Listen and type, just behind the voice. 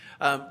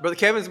Brother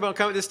Kevin's going to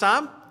come at this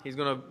time. He's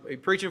going to be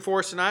preaching for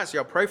us tonight, so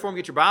y'all pray for him.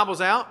 Get your Bibles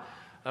out.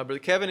 Brother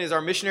Kevin is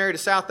our missionary to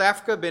South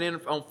Africa,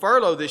 been on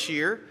furlough this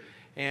year,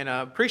 and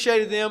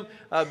appreciated them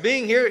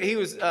being here. He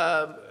was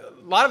a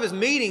lot of his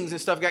meetings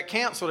and stuff got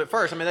canceled at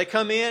first. I mean, they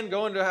come in,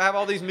 going to have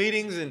all these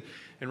meetings and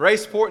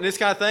raise support and this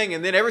kind of thing,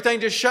 and then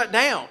everything just shut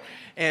down,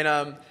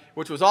 and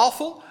which was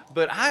awful.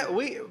 But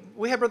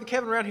we had Brother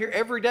Kevin around here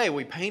every day.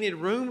 We painted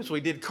rooms,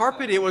 we did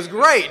carpet. It was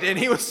great, and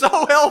he was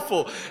so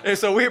helpful. And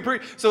so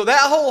so that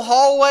whole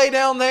hallway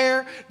down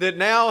there that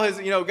now has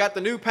got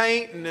the new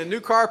paint and the new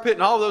carpet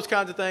and all those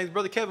kinds of things.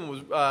 Brother Kevin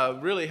was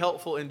really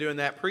helpful in doing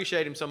that.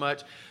 Appreciate him so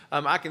much.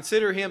 I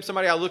consider him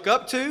somebody I look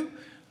up to.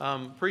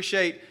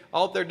 Appreciate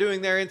all that they're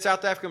doing there in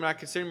South Africa, and I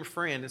consider him a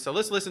friend. And so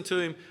let's listen to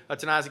him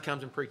tonight as he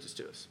comes and preaches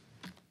to us.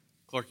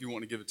 Clark, you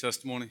want to give a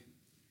testimony?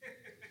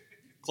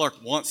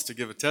 Clark wants to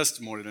give a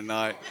testimony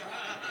tonight.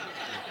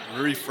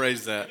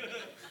 Rephrase that.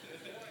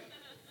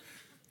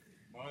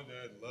 My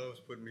dad loves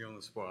putting me on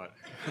the spot.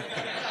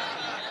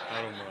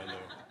 I don't mind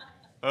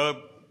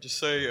though. Just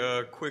say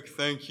a quick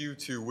thank you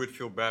to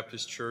Whitfield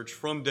Baptist Church.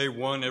 From day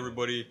one,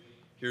 everybody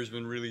here has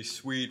been really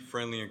sweet,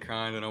 friendly, and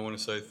kind, and I want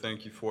to say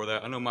thank you for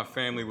that. I know my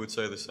family would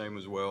say the same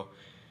as well.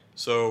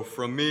 So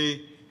from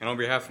me, and on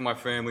behalf of my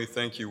family,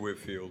 thank you,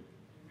 Whitfield.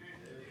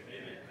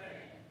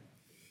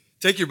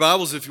 Take your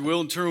Bibles, if you will,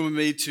 and turn with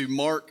me to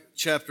Mark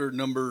chapter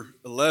number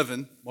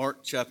 11. Mark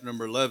chapter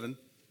number 11. I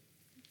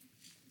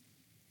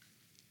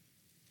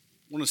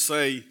want to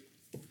say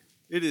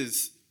it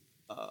is,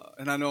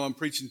 and I know I'm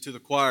preaching to the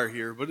choir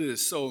here, but it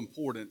is so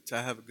important to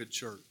have a good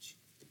church.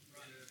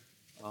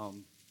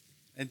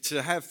 And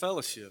to have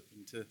fellowship.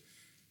 And to,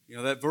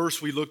 that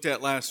verse we looked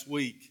at last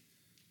week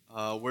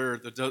where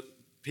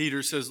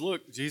Peter says,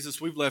 look, Jesus,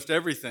 we've left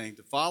everything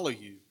to follow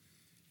you.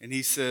 And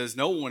he says,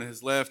 no one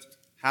has left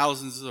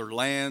houses or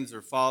lands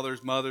or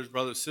fathers, mothers,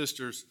 brothers,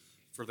 sisters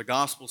for the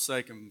gospel's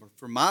sake and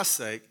for my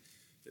sake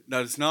that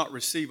does not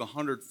receive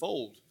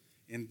 100-fold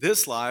in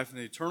this life and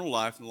the eternal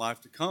life and the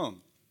life to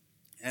come.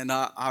 And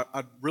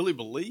I really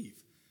believe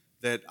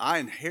that I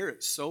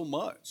inherit so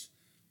much.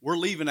 We're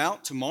leaving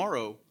out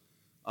tomorrow,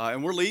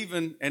 and we're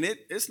leaving, and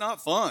it's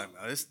not fun.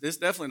 It's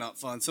definitely not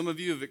fun. Some of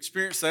you have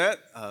experienced that.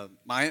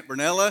 My Aunt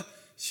Bernella,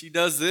 she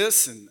does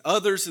this, and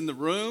others in the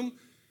room.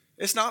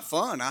 It's not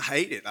fun. I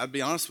hate it. I'd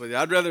be honest with you.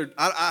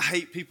 I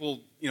hate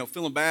people,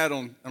 feeling bad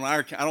on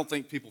our account. I don't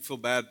think people feel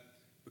bad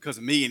because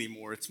of me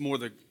anymore. It's more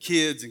the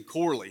kids and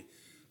Corley.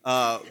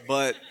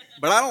 But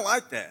I don't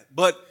like that.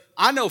 But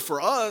I know for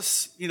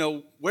us,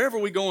 wherever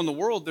we go in the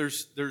world,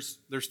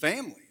 there's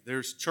family.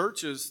 There's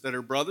churches that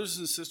are brothers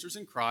and sisters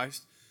in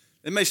Christ.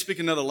 They may speak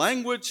another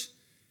language,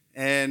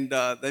 and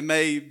they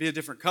may be a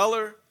different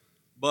color,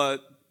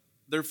 but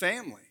they're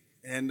family.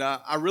 And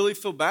I really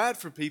feel bad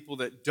for people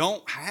that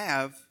don't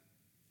have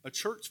a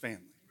church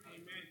family.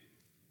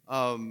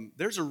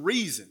 There's a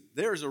reason.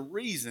 There's a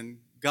reason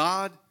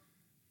God,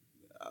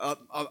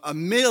 a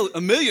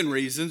million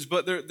reasons,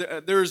 but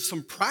there's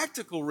some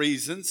practical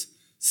reasons,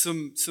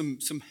 some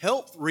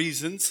health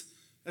reasons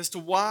as to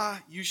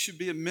why you should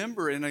be a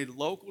member in a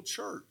local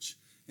church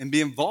and be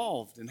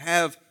involved and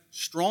have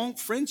strong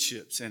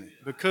friendships in it.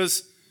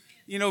 Because,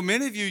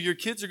 many of you, your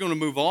kids are going to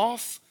move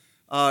off.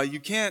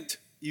 You can't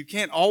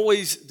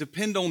always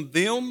depend on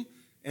them,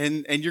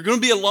 and you're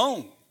going to be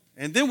alone.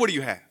 And then what do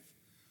you have?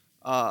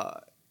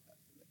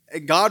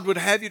 God would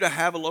have you to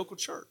have a local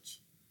church,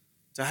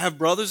 to have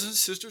brothers and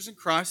sisters in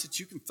Christ that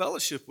you can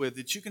fellowship with,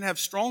 that you can have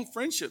strong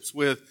friendships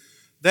with,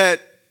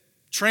 that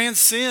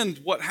transcend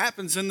what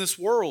happens in this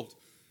world,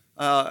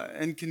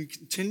 and can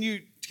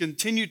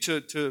continue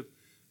to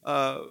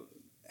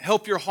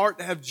help your heart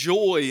to have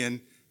joy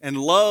and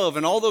love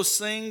and all those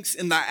things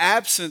in the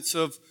absence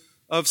of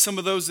some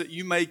of those that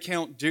you may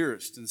count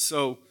dearest. And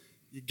so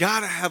you got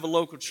to have a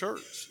local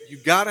church. You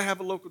got to have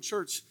a local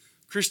church.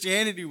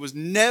 Christianity was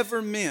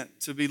never meant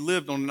to be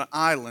lived on an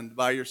island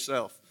by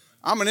yourself.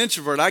 I'm an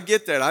introvert. I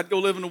get that. I'd go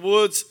live in the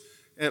woods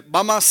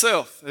by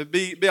myself. It'd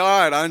be all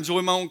right. I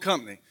enjoy my own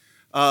company.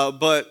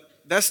 But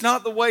that's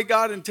not the way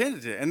God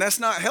intended it, and that's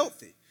not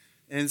healthy.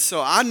 And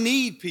so I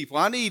need people.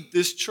 I need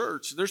this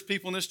church. There's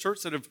people in this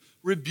church that have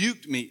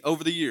rebuked me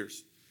over the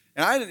years.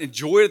 And I didn't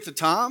enjoy it at the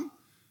time.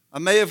 I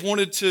may have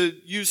wanted to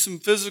use some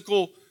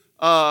physical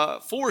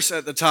force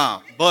at the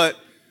time, but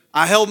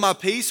I held my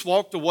peace,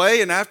 walked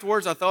away, and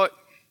afterwards I thought,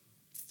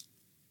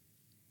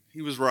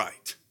 he was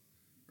right,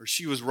 or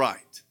she was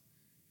right.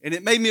 And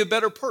it made me a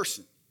better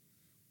person.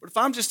 But if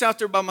I'm just out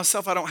there by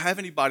myself, I don't have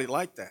anybody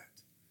like that.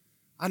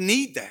 I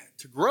need that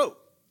to grow.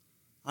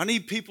 I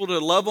need people to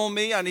love on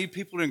me. I need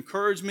people to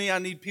encourage me. I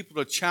need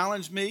people to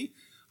challenge me.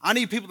 I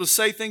need people to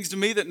say things to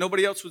me that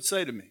nobody else would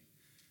say to me.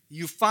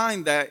 You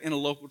find that in a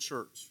local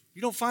church.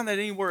 You don't find that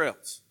anywhere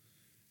else.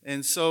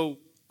 And so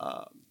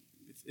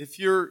if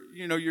you're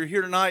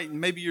here tonight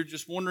and maybe you're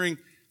just wondering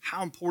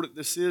how important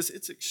this is,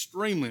 it's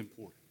extremely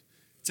important.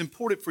 It's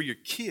important for your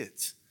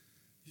kids.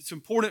 It's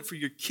important for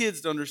your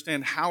kids to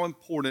understand how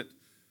important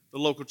the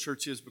local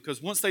church is,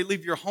 because once they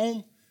leave your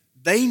home,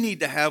 they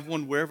need to have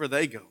one wherever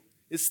they go.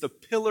 It's the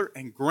pillar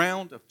and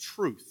ground of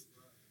truth.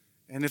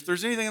 And if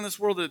there's anything in this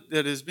world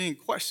that is being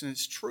questioned,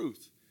 it's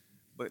truth.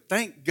 But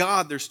thank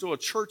God there's still a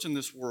church in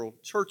this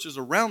world, churches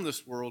around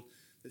this world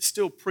that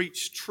still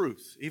preach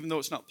truth, even though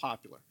it's not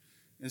popular.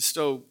 And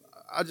so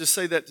I just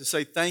say that to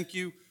say thank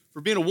you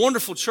for being a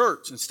wonderful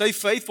church, and stay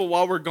faithful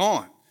while we're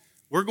gone.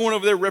 We're going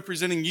over there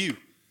representing you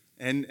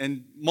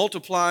and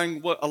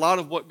multiplying a lot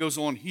of what goes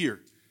on here.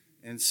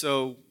 And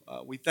so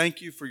we thank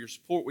you for your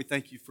support. We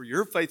thank you for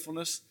your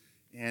faithfulness.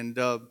 And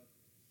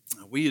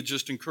we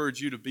just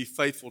encourage you to be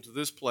faithful to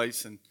this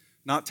place and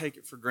not take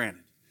it for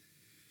granted.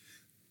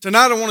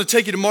 Tonight I want to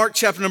take you to Mark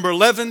chapter number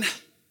 11.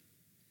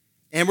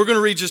 And we're going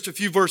to read just a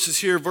few verses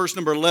here. Verse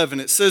number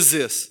 11, it says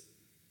this: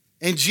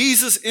 "And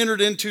Jesus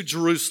entered into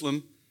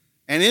Jerusalem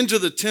and into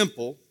the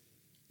temple.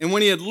 And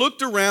when he had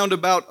looked around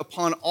about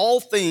upon all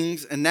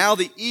things, and now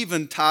the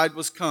eventide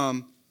was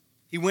come,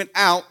 he went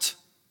out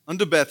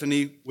unto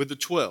Bethany with the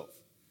 12.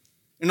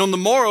 And on the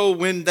morrow,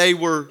 when they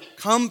were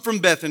come from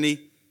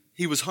Bethany,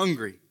 he was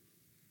hungry.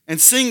 And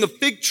seeing a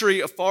fig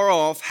tree afar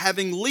off,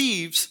 having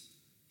leaves,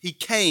 he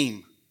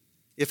came,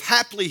 if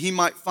haply he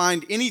might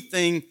find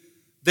anything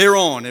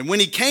thereon. And when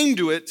he came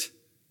to it,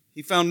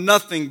 he found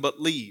nothing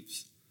but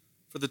leaves,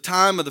 for the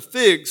time of the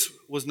figs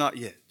was not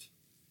yet.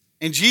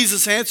 And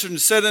Jesus answered and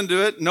said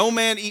unto it, No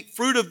man eat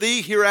fruit of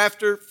thee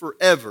hereafter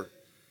forever.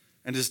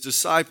 And his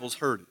disciples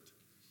heard it."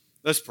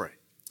 Let's pray.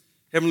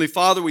 Heavenly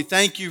Father, we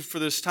thank you for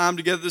this time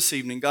together this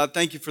evening. God,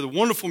 thank you for the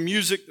wonderful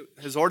music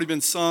that has already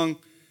been sung.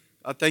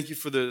 God, thank you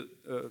for the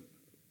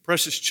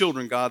precious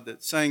children, God,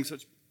 that sang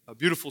such a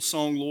beautiful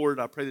song, Lord.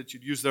 I pray that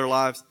you'd use their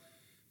lives.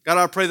 God,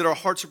 I pray that our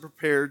hearts are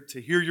prepared to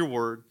hear your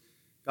word.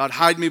 God,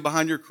 hide me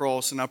behind your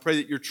cross, and I pray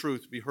that your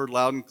truth be heard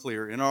loud and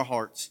clear in our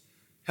hearts.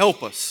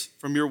 Help us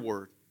from your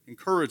word.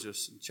 Encourage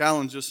us, and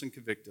challenge us, and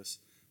convict us.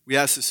 We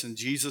ask this in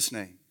Jesus'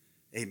 name.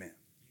 Amen.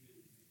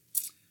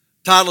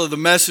 Title of the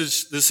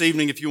message this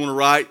evening, if you want to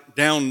write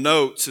down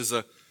notes, is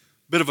a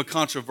bit of a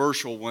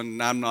controversial one,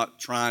 and I'm not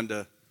trying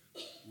to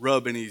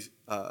rub any,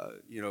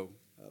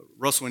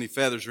 rustle any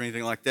feathers or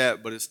anything like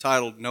that, but it's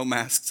titled "No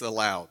Masks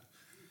Allowed."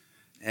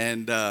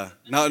 And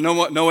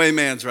no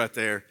amens right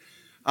there.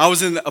 I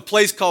was in a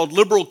place called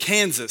Liberal,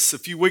 Kansas a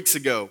few weeks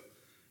ago,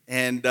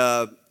 and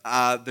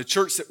the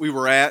church that we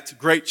were at,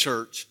 great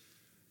church,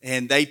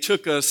 and they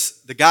took us,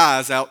 the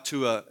guys, out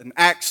to an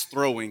axe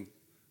throwing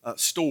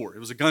store. It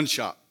was a gun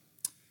shop.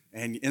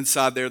 And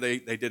inside there, they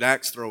did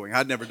axe throwing.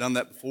 I'd never done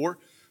that before.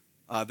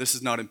 This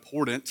is not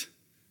important,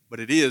 but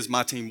it is.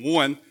 My team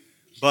won.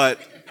 But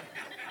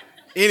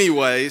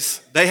anyways,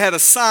 they had a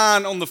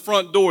sign on the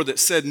front door that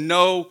said,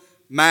 "No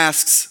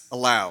masks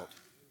allowed."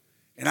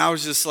 And I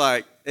was just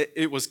like,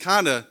 it was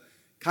kind of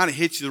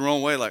hit you the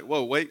wrong way. Like,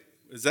 whoa, wait,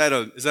 is that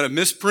a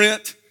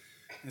misprint?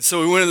 And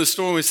so we went in the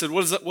store and we said,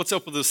 what's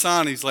up with the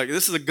sign? He's like,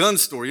 "This is a gun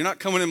store. You're not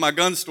coming in my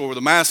gun store with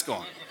a mask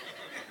on."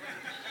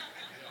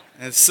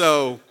 And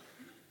so,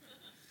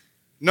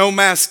 no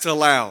masks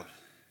allowed.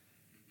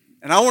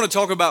 And I want to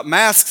talk about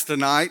masks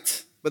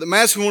tonight, but the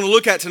mask we want to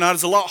look at tonight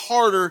is a lot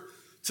harder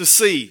to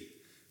see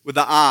with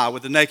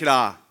the naked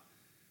eye.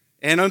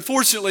 And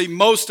unfortunately,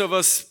 most of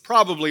us,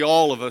 probably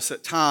all of us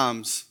at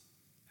times,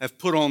 have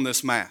put on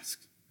this mask.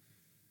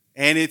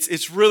 And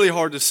it's really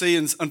hard to see,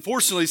 and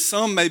unfortunately,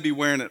 some may be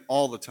wearing it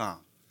all the time.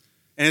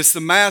 And it's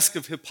the mask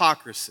of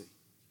hypocrisy.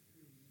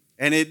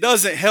 And it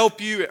doesn't help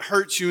you, it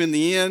hurts you in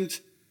the end.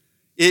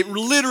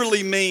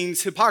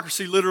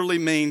 Hypocrisy literally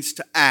means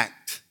to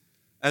act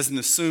as an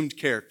assumed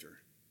character.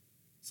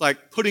 It's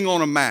like putting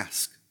on a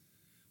mask.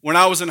 When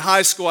I was in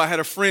high school, I had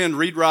a friend,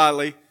 Reed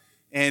Riley,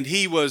 and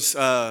he was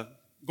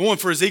going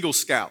for his Eagle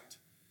Scout.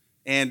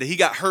 And he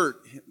got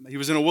hurt. He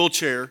was in a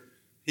wheelchair.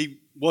 He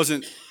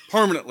wasn't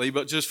permanently,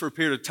 but just for a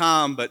period of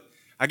time. But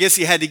I guess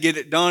he had to get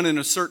it done in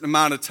a certain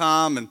amount of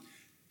time. And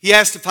he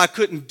asked if I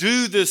couldn't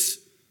do this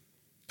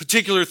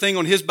particular thing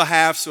on his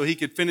behalf so he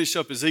could finish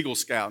up his Eagle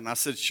Scout. And I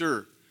said,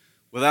 sure,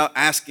 without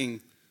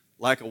asking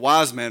like a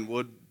wise man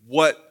would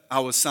what I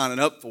was signing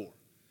up for.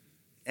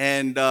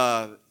 And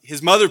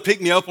his mother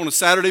picked me up on a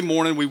Saturday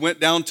morning. We went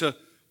down to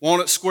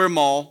Walnut Square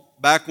Mall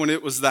back when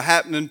it was the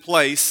happening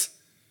place.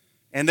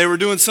 And they were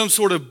doing some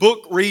sort of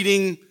book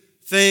reading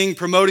thing,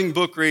 promoting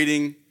book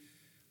reading.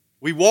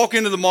 We walk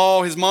into the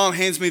mall. His mom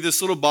hands me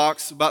this little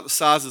box about the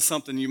size of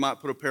something you might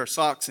put a pair of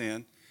socks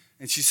in.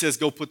 And she says,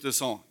 "Go put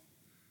this on."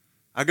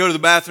 I go to the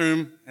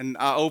bathroom and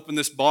I open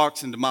this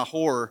box, and to my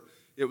horror,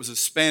 it was a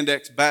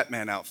spandex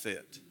Batman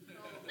outfit.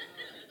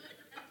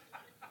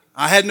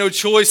 I had no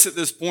choice at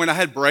this point. I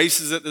had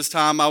braces at this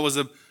time. I was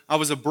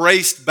a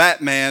braced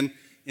Batman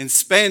in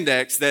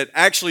spandex that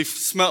actually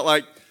smelled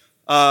like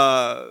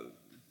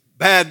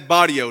bad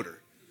body odor.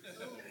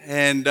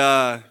 And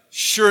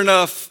sure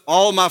enough,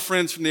 all my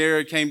friends from the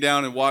area came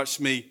down and watched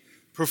me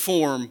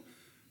perform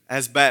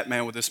as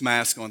Batman with this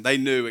mask on. They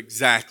knew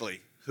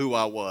exactly who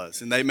I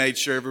was, and they made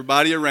sure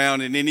everybody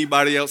around and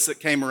anybody else that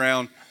came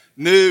around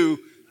knew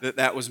that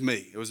that was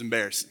me. It was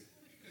embarrassing.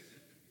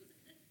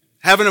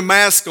 Having a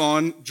mask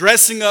on,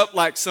 dressing up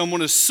like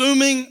someone,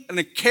 assuming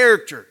a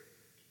character,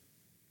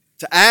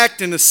 to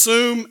act and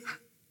assume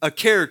a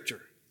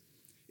character.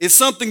 is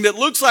something that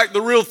looks like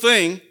the real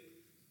thing,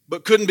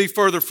 but couldn't be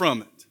further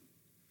from it.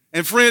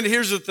 And friend,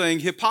 here's the thing.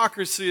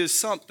 Hypocrisy is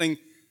something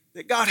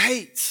that God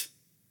hates.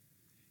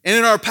 And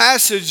in our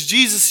passage,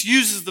 Jesus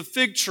uses the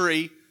fig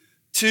tree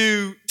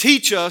to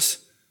teach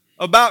us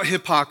about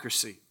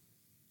hypocrisy.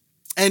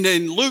 And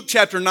in Luke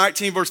chapter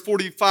 19, verse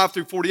 45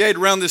 through 48,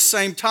 around this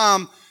same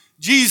time,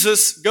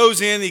 Jesus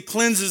goes in, he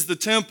cleanses the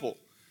temple.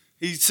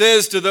 He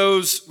says to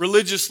those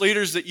religious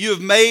leaders that you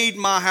have made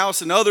my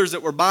house, and others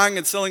that were buying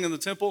and selling in the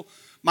temple,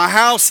 my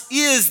house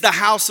is the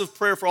house of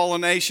prayer for all the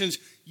nations.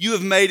 You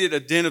have made it a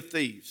den of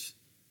thieves.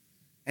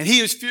 And he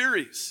is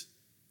furious.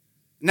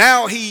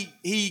 Now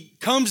he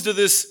comes to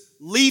this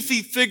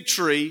leafy fig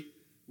tree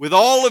with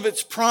all of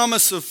its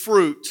promise of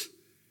fruit,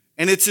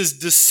 and it's as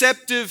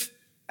deceptive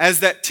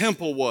as that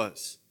temple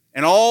was.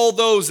 And all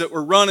those that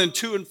were running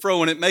to and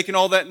fro in it, making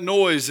all that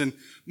noise and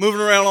moving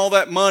around all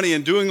that money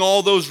and doing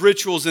all those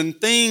rituals and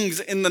things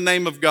in the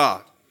name of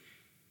God.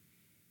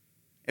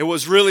 It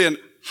was really a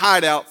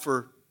hideout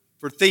for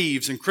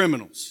thieves and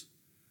criminals.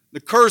 The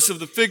curse of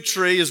the fig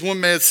tree, as one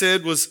man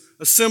said, was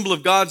a symbol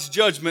of God's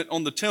judgment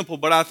on the temple,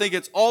 but I think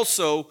it's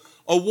also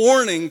a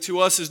warning to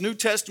us as New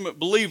Testament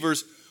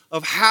believers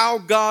of how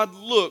God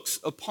looks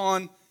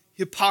upon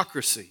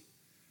hypocrisy.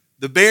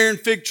 The barren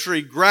fig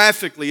tree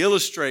graphically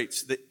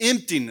illustrates the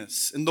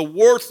emptiness and the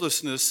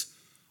worthlessness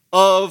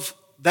of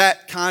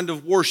that kind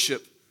of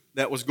worship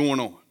that was going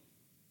on.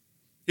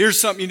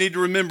 Here's something you need to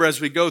remember as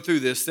we go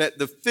through this, that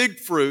the fig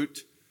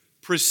fruit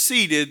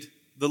preceded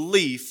the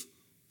leaf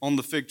on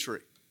the fig tree.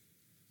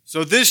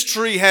 So this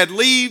tree had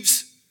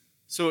leaves,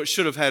 so it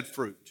should have had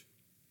fruit.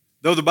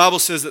 Though the Bible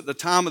says that the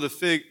time of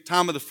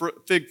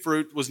the fig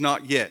fruit was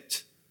not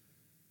yet.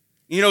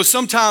 You know,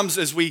 sometimes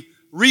as we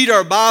read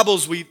our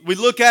Bibles, we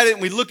look at it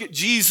and we look at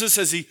Jesus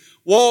as he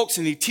walks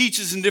and he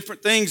teaches in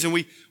different things, and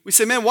we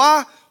say, man,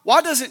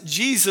 why doesn't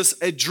Jesus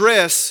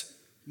address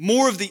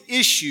more of the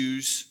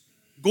issues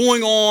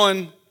going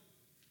on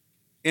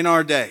in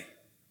our day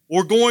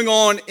or going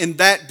on in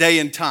that day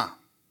and time?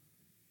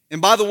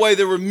 And by the way,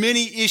 there were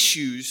many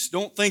issues.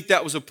 Don't think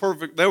that was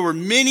there were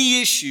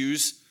many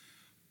issues,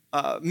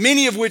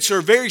 many of which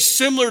are very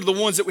similar to the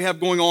ones that we have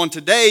going on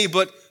today,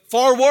 but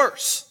far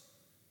worse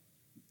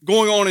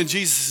going on in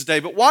Jesus' day.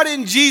 But why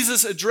didn't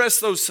Jesus address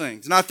those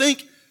things? And I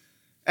think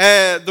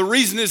the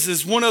reason is,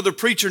 as one other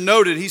preacher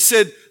noted, he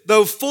said,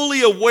 though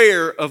fully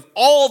aware of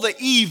all the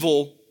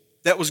evil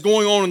that was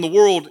going on in the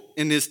world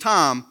in his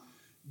time,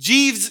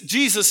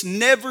 Jesus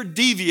never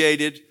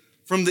deviated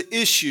from the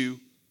issue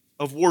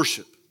of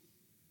worship.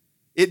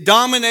 It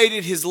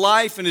dominated his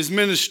life and his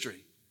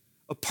ministry.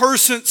 A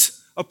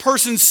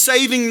person's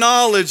saving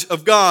knowledge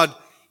of God,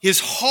 his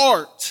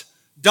heart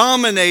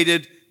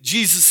dominated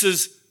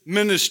Jesus'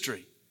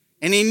 ministry.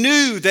 And he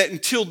knew that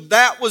until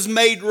that was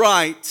made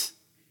right,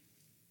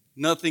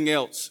 nothing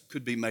else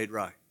could be made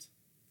right.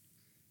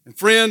 And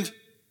friend,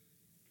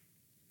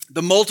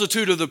 the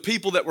multitude of the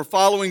people that were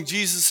following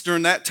Jesus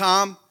during that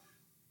time,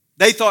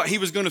 they thought he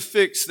was going to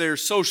fix their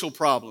social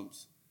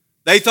problems.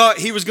 They thought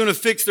he was going to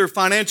fix their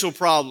financial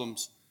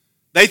problems.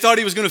 They thought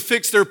he was going to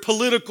fix their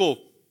political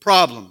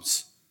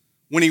problems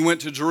when he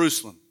went to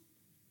Jerusalem.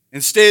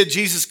 Instead,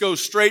 Jesus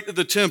goes straight to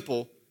the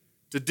temple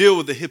to deal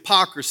with the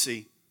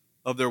hypocrisy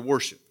of their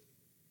worship.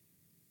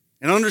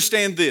 And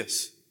understand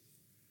this,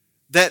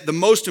 that the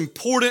most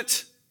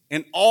important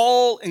and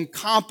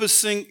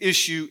all-encompassing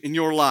issue in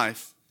your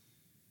life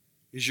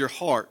is your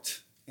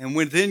heart, and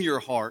within your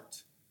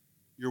heart,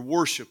 your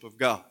worship of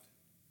God.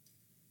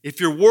 If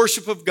your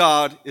worship of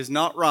God is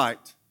not right,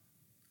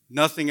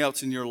 nothing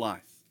else in your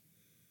life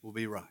will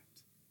be right.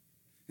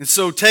 And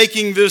so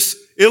taking this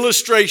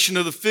illustration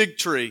of the fig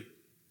tree,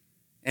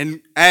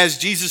 and as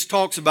Jesus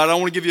talks about it, I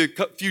want to give you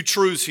a few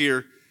truths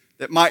here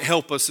that might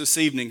help us this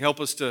evening, help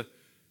us to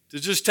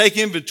just take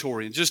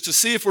inventory and just to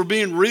see if we're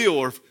being real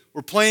or if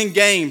we're playing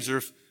games or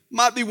if we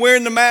might be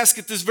wearing the mask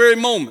at this very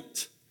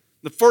moment.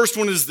 The first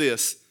one is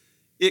this: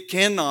 it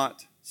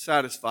cannot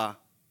satisfy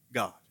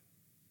God.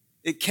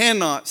 It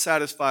cannot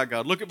satisfy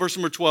God. Look at verse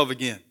number 12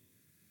 again.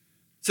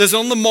 It says,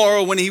 on the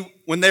morrow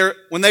when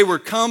they were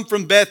come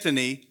from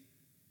Bethany,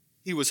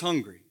 he was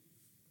hungry.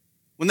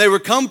 When they were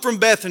come from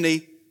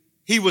Bethany,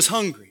 he was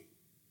hungry.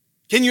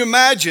 Can you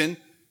imagine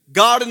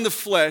God in the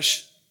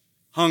flesh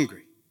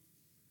hungry?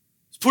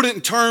 Let's put it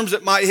in terms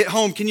that might hit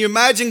home. Can you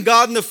imagine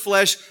God in the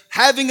flesh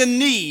having a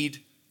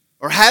need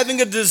or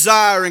having a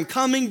desire and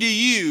coming to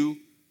you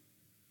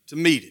to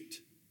meet it?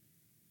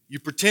 You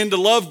pretend to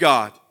love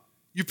God.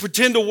 You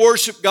pretend to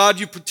worship God.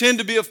 You pretend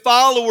to be a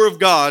follower of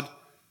God.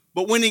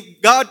 But when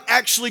God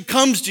actually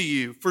comes to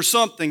you for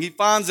something, he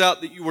finds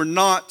out that you are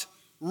not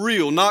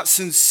real, not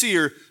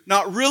sincere,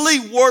 not really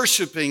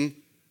worshiping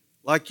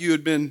like you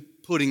had been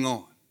putting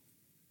on.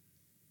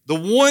 The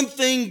one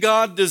thing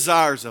God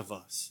desires of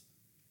us,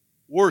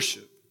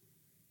 worship,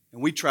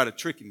 and we try to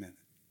trick him in it.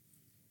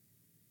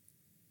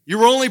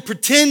 You're only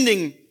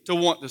pretending to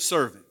want to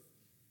serve him.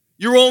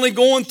 You're only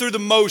going through the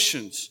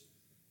motions.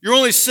 You're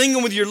only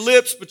singing with your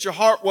lips, but your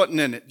heart wasn't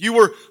in it. You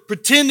were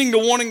pretending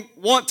to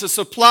want to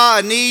supply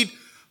a need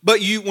but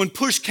when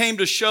push came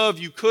to shove,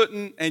 you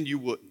couldn't and you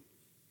wouldn't.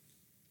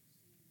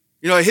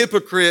 You know, a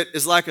hypocrite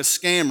is like a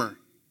scammer.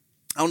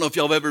 I don't know if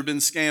y'all have ever been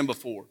scammed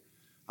before.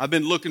 I've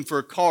been looking for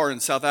a car in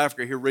South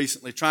Africa here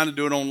recently, trying to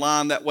do it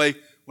online. That way,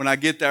 when I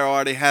get there, I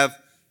already have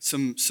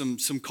some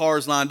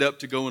cars lined up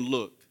to go and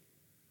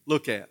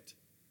look at.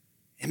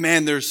 And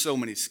man, there's so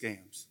many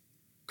scams.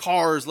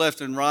 Cars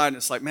left and right, and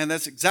it's like, man,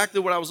 that's exactly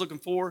what I was looking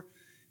for.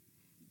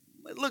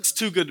 It looks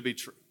too good to be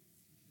true.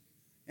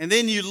 And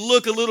then you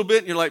look a little bit,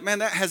 and you're like, man,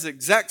 that has the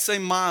exact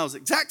same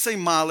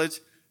mileage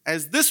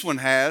as this one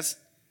has.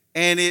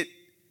 And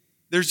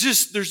there's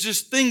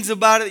just things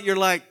about it. You're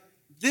like,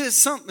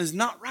 something is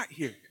not right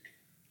here.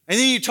 And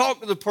then you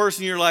talk to the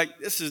person, you're like,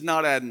 this is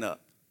not adding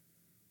up.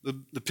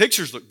 The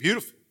pictures look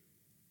beautiful.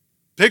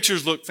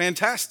 Pictures look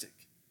fantastic.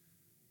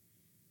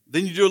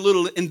 Then you do a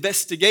little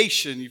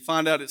investigation. You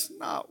find out it's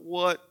not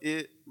what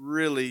it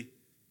really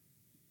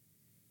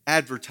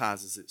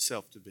advertises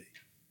itself to be.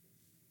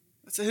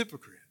 That's a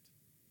hypocrite.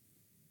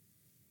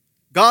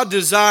 God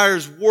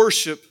desires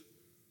worship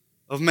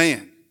of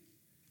man.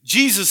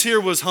 Jesus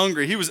here was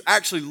hungry. He was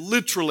actually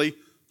literally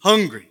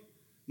hungry.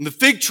 And the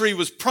fig tree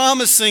was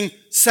promising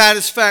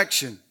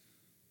satisfaction,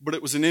 but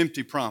it was an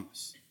empty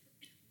promise.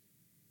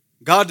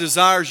 God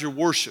desires your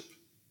worship.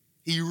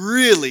 He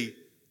really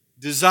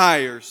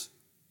desires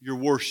your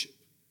worship.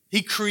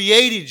 He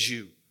created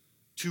you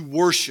to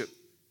worship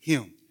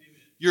Him.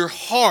 Amen. Your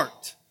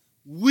heart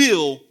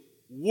will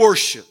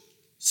worship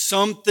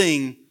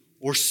something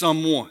or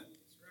someone.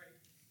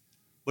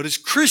 But as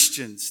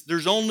Christians,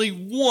 there's only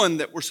one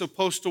that we're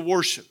supposed to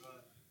worship.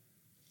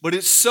 But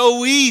it's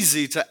so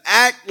easy to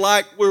act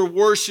like we're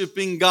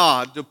worshiping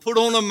God, to put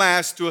on a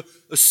mask, to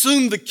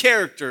assume the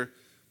character,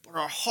 but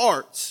our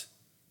hearts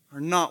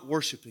are not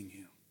worshiping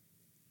Him.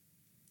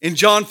 In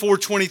John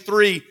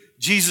 4:23,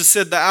 Jesus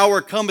said, the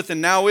hour cometh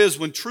and now is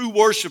when true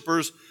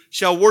worshipers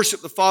shall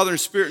worship the Father in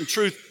spirit and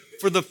truth,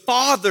 for the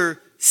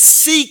Father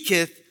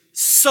seeketh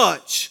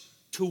such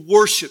to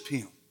worship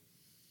Him.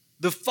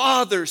 The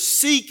Father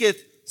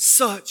seeketh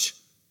such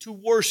to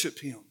worship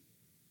Him.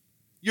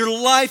 Your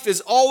life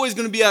is always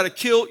going to be out of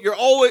kilt.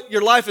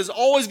 Your life is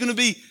always going to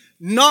be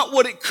not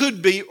what it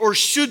could be or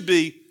should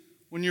be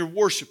when your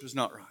worship is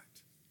not right.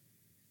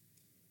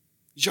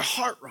 Is your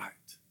heart right?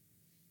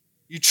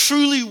 You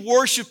truly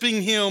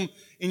worshiping Him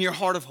in your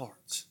heart of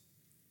hearts?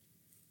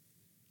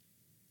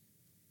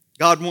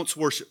 God wants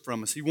worship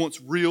from us. He wants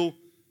real,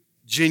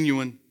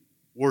 genuine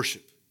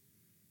worship.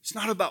 It's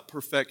not about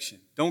perfection.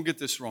 Don't get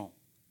this wrong.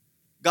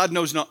 God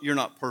knows you're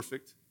not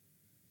perfect.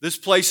 This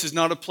place is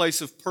not a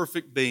place of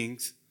perfect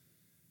beings.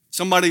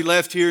 Somebody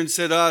left here and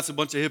said, it's a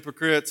bunch of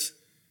hypocrites.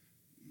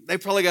 They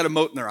probably got a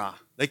mote in their eye.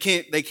 They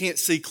can't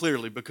see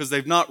clearly because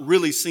they've not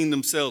really seen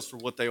themselves for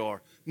what they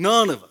are.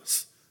 None of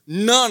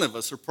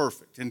us are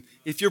perfect. And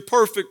if you're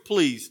perfect,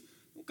 please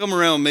don't come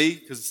around me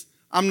because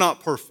I'm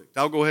not perfect.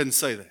 I'll go ahead and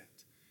say that.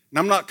 And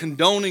I'm not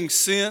condoning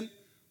sin,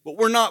 but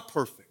we're not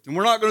perfect. And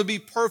we're not going to be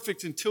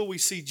perfect until we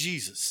see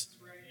Jesus.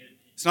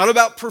 It's not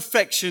about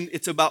perfection.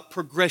 It's about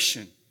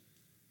progression.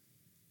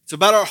 It's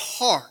about our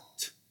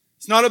heart.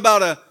 It's not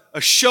about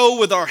a show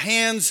with our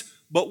hands,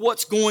 but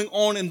what's going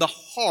on in the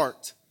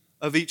heart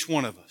of each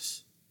one of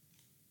us.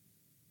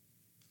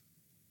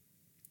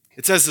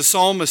 It's as the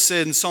psalmist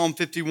said in Psalm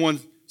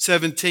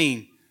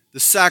 51:17, the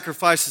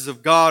sacrifices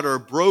of God are a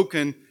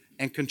broken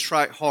and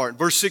contrite heart.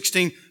 Verse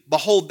 16,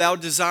 behold, thou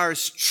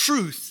desirest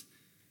truth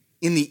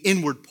in the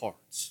inward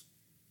parts.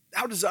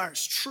 Thou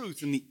desirest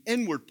truth in the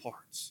inward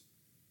parts.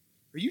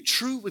 Are you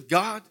true with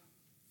God?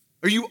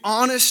 Are you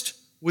honest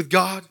with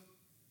God?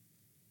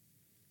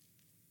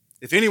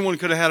 If anyone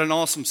could have had an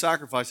awesome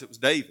sacrifice, it was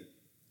David.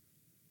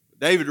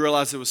 David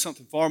realized there was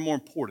something far more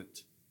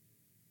important.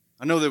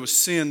 I know there was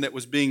sin that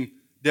was being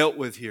dealt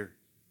with here.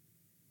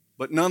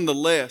 But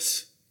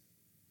nonetheless,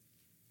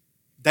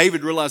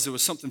 David realized there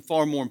was something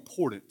far more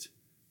important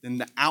than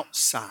the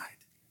outside,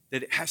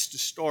 that it has to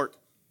start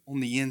on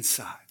the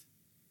inside.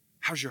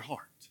 How's your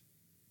heart?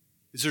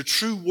 Is there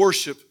true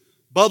worship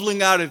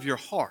bubbling out of your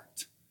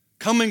heart,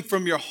 coming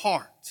from your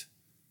heart?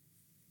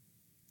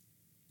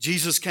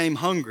 Jesus came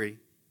hungry,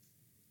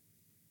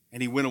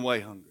 and He went away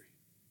hungry.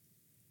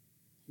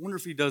 I wonder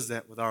if He does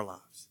that with our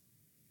lives.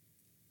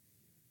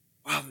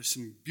 Wow, there's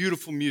some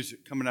beautiful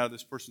music coming out of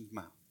this person's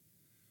mouth.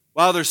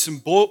 Wow, there's some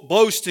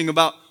boasting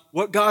about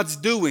what God's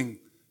doing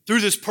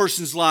through this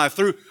person's life,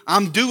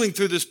 I'm doing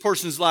through this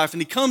person's life.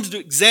 And he comes to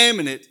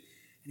examine it,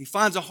 and he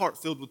finds a heart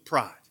filled with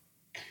pride.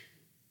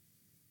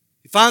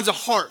 He finds a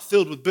heart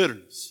filled with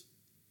bitterness.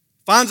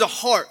 He finds a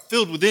heart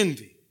filled with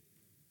envy.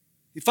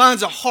 He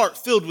finds a heart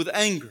filled with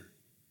anger,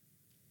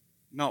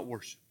 not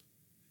worship.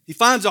 He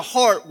finds a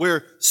heart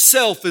where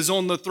self is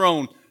on the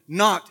throne,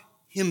 not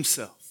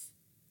himself.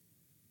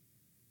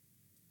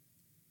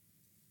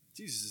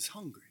 Jesus is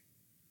hungry.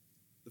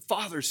 The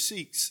Father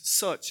seeks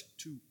such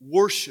to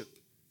worship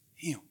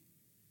Him.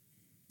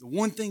 The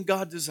one thing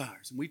God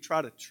desires, and we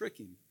try to trick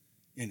Him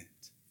in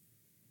it.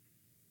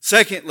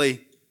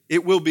 Secondly,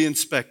 it will be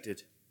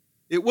inspected.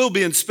 It will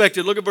be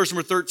inspected. Look at verse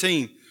number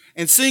 13.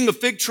 And seeing a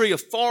fig tree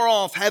afar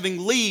off,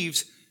 having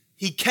leaves,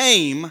 he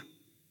came,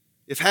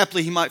 if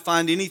haply he might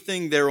find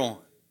anything thereon.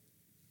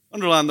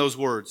 Underline those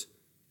words.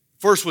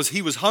 First was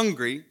he was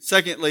hungry.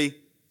 Secondly,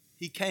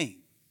 he came.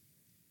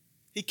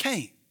 He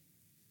came.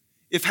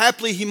 If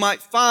haply he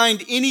might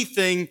find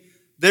anything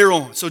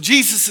thereon. So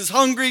Jesus is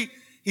hungry.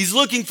 He's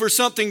looking for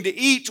something to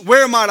eat.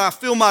 Where might I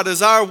fill my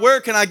desire?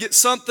 Where can I get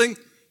something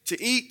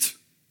to eat?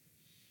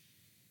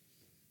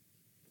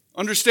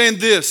 Understand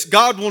this.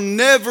 God will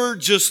never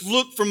just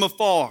look from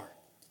afar.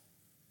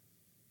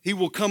 He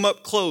will come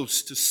up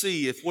close to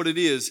see if what it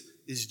is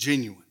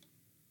genuine.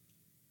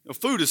 Now,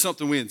 food is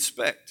something we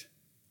inspect.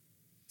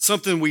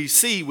 Something we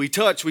see, we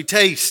touch, we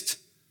taste.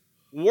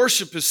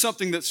 Worship is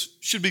something that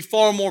should be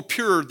far more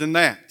pure than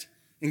that.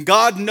 And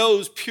God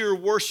knows pure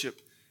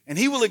worship. And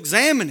He will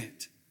examine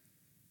it.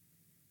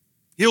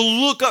 He'll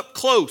look up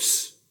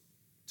close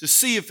to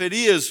see if it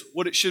is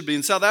what it should be.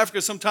 In South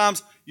Africa,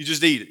 sometimes you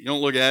just eat it. You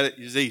don't look at it,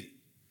 you just eat it.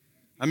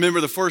 I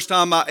remember the first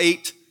time I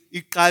ate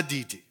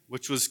ikaditi,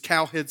 which was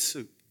cowhead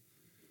soup.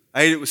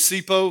 I ate it with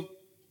Sipo,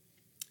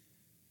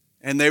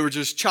 and they were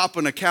just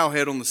chopping a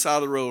cowhead on the side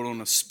of the road on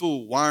a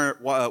spool. Wire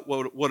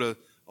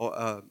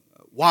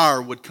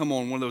would come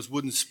on one of those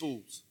wooden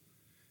spools.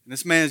 And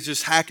this man's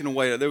just hacking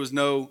away. There was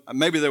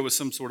maybe there was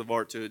some sort of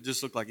art to it. It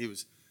just looked like he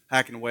was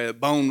hacking away. A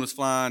bone was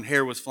flying,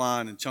 hair was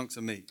flying, and chunks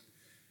of meat.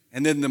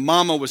 And then the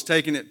mama was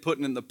taking it,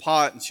 putting it in the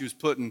pot, and she was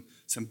putting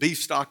some beef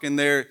stock in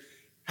there.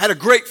 Had a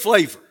great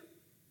flavor.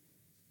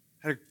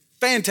 Had a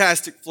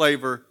fantastic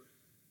flavor.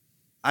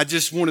 I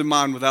just wanted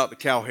mine without the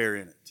cow hair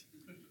in it.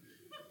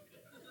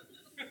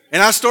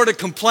 And I started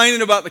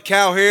complaining about the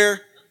cow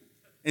hair,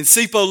 and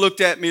Sipo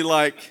looked at me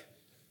like,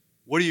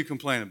 what are you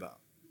complaining about?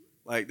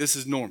 Like, this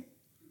is normal.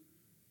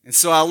 And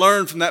so I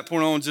learned from that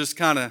point on just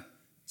kind of,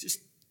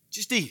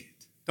 just eat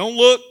it. Don't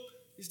look,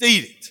 just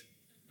eat it.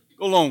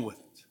 Go along with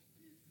it.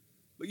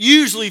 But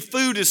usually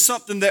food is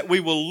something that we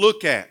will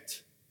look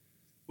at.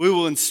 We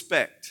will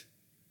inspect.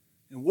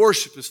 And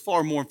worship is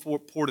far more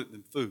important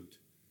than food.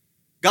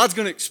 God's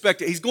going to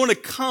expect it. He's going to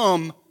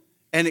come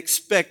and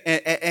inspect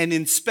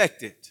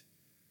it.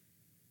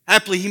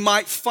 Haply He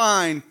might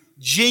find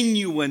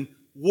genuine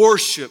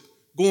worship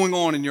going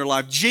on in your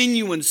life.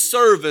 Genuine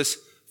service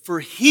for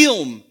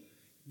Him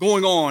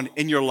going on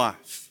in your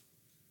life.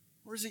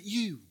 Or is it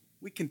you?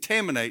 We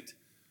contaminate.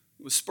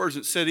 It was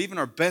Spurgeon said, even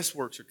our best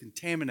works are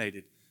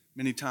contaminated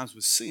many times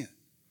with sin.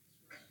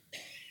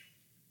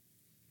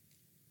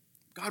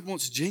 God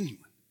wants genuine.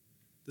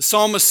 The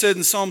psalmist said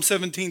in Psalm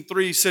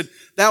 17:3, he said,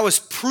 Thou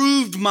hast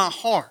proved my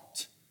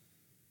heart.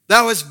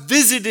 Thou hast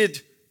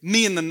visited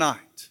me in the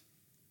night.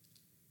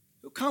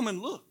 He'll come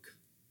and look.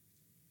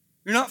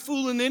 You're not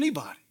fooling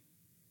anybody.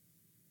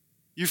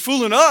 You're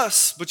fooling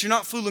us, but you're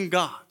not fooling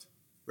God,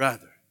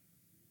 rather.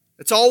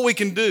 That's all we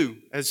can do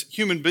as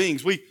human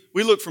beings. We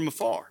look from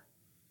afar.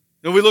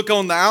 And we look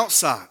on the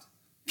outside.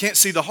 Can't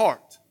see the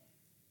heart.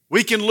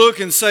 We can look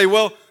and say,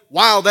 well,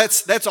 wow,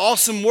 that's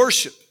awesome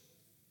worship.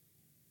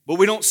 But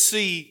we don't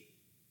see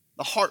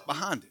the heart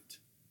behind it.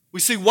 We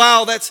see,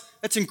 wow, that's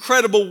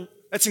incredible.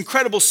 That's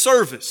incredible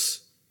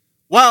service.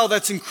 Wow,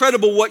 that's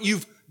incredible what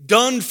you've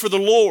done for the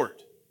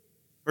Lord,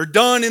 or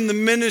done in the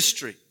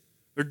ministry,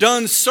 or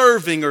done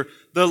serving, or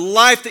the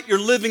life that you're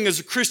living as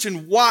a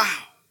Christian. Wow.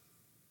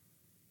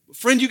 But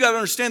friend, you got to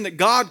understand that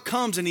God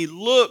comes and He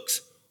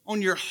looks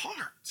on your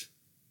heart.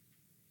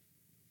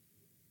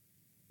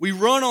 We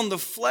run on the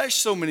flesh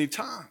so many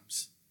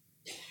times.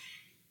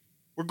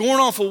 We're going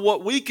off of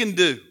what we can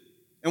do.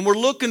 And we're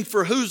looking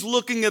for who's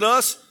looking at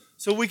us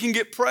so we can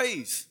get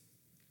praise.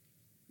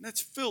 And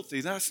that's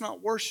filthy. That's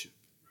not worship.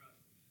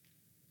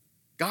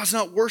 God's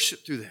not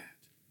worshiped through that.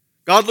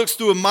 God looks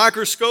through a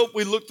microscope.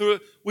 We look through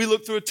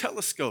a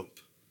telescope.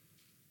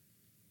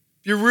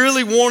 If you're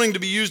really wanting to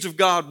be used of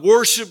God,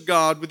 worship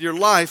God with your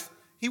life,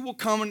 He will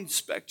come and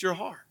inspect your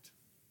heart.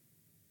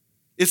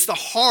 It's the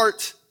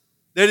heart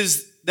that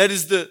is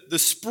the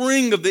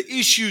spring of the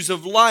issues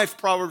of life.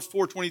 Proverbs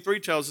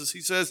 4:23 tells us,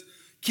 he says,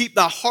 keep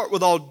thy heart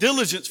with all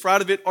diligence, for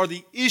out of it are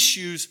the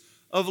issues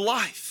of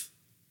life.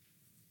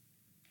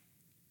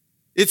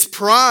 It's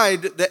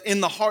pride that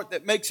in the heart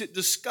that makes it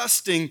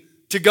disgusting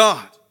to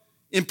God.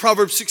 In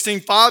Proverbs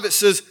 16:5 it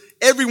says,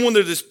 everyone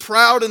that is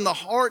proud in the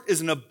heart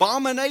is an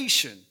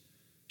abomination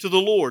to the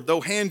Lord.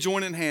 Though hand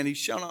join in hand, he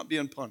shall not be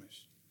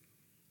unpunished.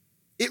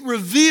 It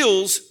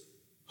reveals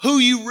who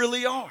you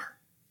really are.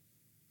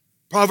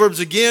 Proverbs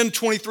again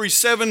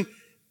 23:7,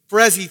 for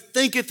as he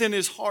thinketh in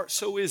his heart,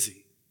 so is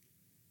he.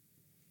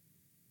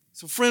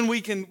 So friend, we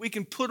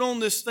can put on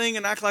this thing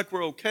and act like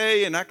we're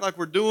okay and act like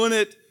we're doing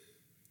it.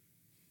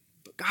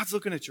 But God's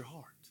looking at your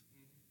heart.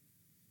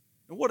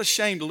 And what a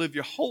shame to live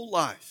your whole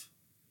life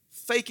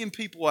faking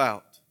people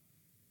out.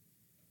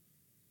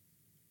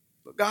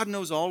 But God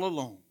knows all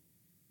along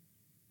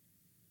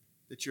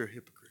that you're a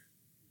hypocrite.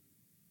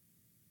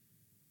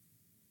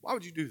 Why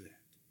would you do that?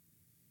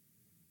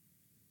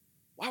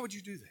 Why would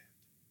you do that?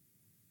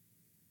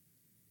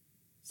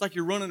 It's like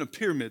you're running a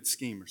pyramid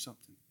scheme or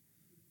something.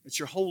 It's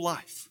your whole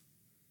life.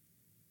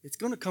 It's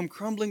going to come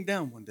crumbling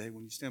down one day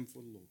when you stand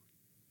before the Lord.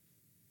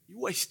 You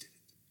wasted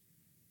it.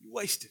 You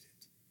wasted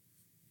it.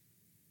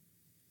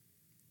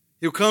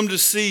 He'll come to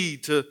see,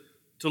 to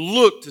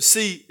look, to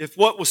see if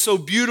what was so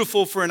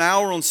beautiful for an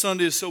hour on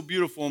Sunday is so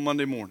beautiful on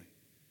Monday morning.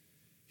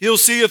 He'll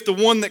see if the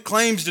one that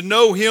claims to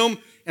know Him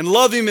and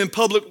love Him in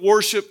public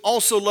worship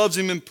also loves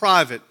Him in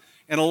private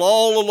and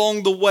all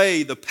along the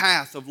way, the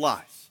path of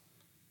life.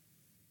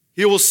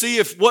 He will see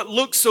if what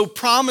looks so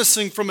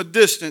promising from a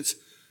distance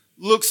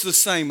looks the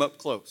same up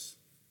close.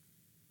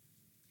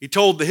 He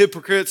told the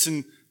hypocrites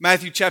in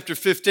Matthew chapter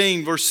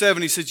 15, verse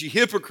 7, He says, "Ye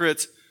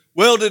hypocrites,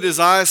 well did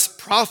Isaiah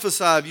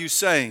prophesy of you,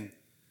 saying,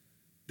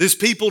 This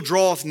people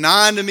draweth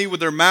nigh unto me with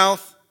their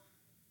mouth,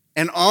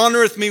 and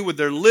honoreth me with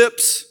their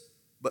lips,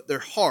 but their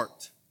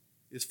heart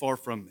is far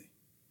from me."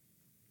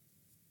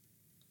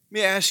 Let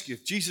me ask you,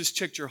 if Jesus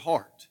checked your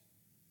heart,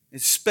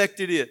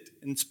 inspected it,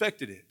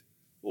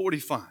 what would He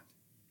find?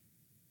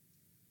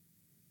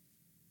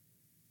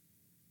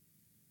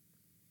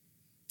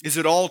 Is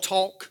it all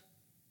talk,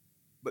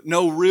 but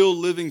no real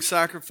living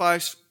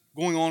sacrifice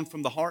going on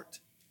from the heart?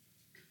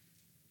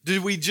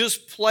 Did we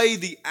just play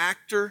the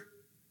actor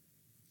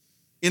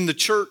in the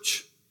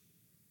church?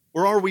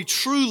 Or are we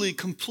truly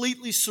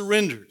completely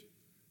surrendered,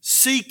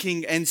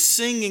 seeking and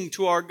singing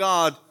to our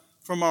God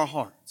from our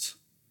hearts?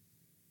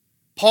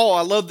 Paul,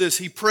 I love this,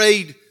 he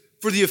prayed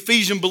for the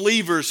Ephesian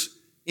believers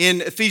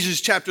in Ephesians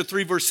chapter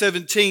 3, verse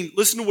 17.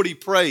 Listen to what he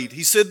prayed.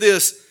 He said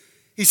this,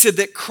 he said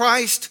that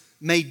Christ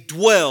may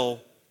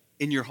dwell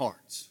in your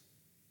hearts.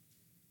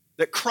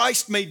 That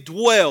Christ may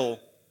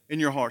dwell in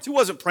your hearts. He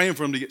wasn't praying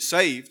for them to get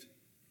saved.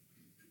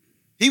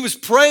 He was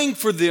praying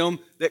for them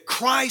that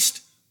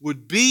Christ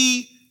would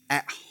be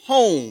at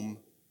home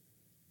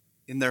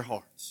in their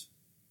hearts.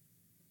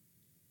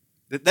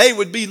 That they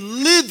would be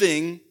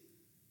living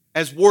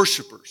as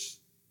worshipers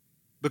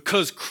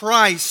because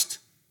Christ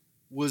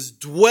was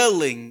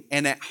dwelling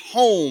and at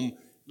home,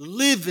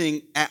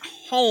 living at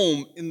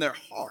home in their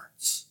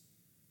hearts.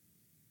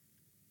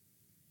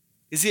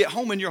 Is He at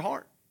home in your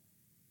heart?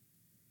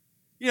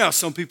 You know how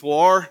some people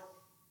are.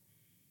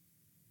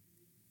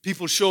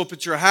 People show up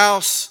at your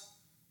house,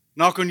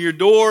 knock on your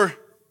door.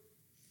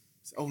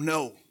 Say, "Oh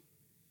no.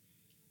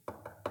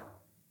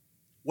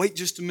 Wait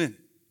just a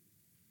minute."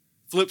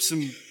 Flip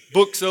some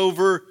books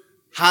over,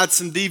 hide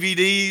some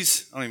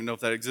DVDs. I don't even know if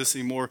that exists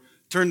anymore.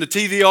 Turn the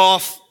TV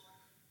off,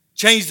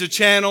 change the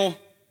channel,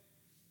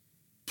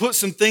 put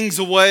some things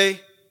away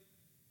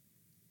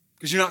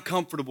because you're not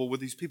comfortable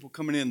with these people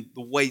coming in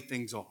the way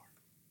things are.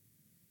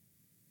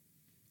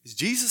 Is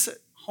Jesus at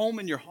home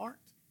in your heart?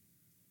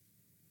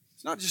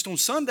 It's not just on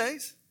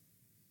Sundays.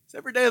 It's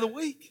every day of the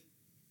week.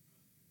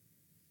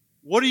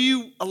 What are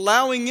you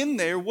allowing in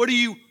there? What are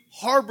you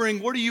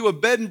harboring? What are you a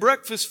bed and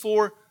breakfast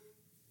for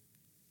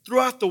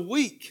throughout the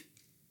week?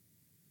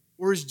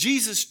 Or is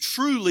Jesus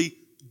truly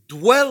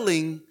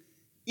dwelling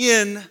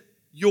in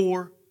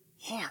your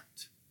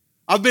heart?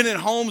 I've been in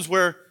homes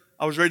where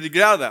I was ready to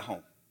get out of that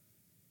home.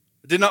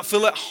 I did not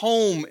feel at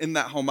home in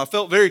that home. I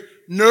felt very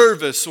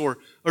nervous or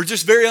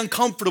just very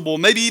uncomfortable,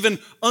 maybe even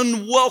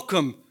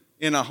unwelcome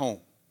in a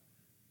home.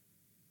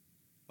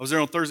 I was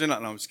there on Thursday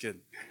night. No, I'm just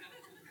kidding.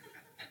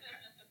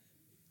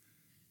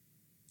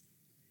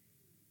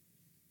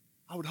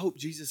 I would hope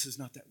Jesus is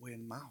not that way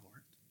in my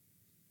heart.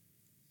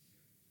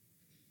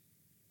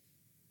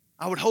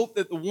 I would hope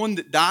that the one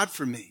that died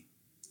for me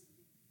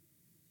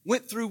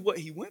went through what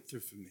He went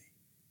through for me,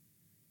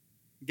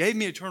 gave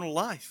me eternal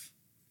life.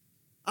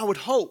 I would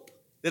hope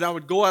that I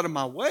would go out of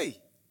my way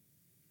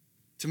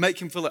to make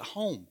Him feel at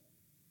home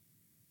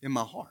in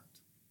my heart.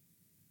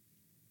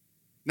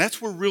 And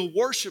that's where real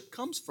worship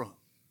comes from.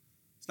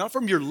 It's not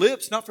from your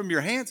lips, not from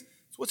your hands.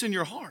 It's what's in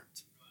your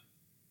heart.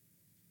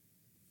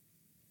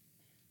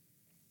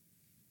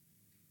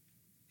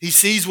 He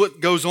sees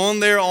what goes on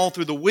there all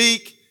through the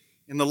week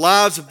in the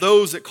lives of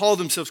those that call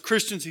themselves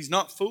Christians. He's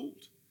not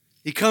fooled.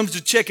 He comes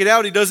to check it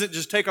out. He doesn't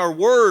just take our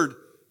word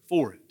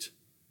for it.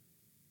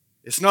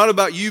 It's not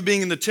about you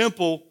being in the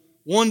temple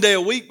one day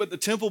a week, but the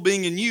temple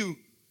being in you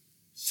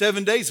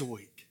 7 days a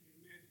week.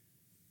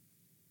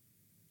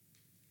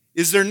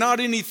 Is there not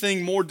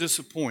anything more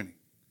disappointing?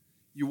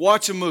 You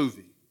watch a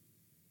movie,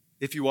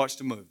 if you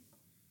watched a movie,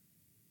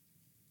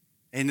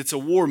 and it's a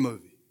war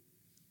movie,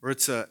 or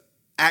it's an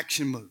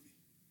action movie,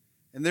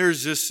 and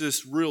there's just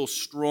this real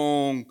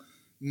strong,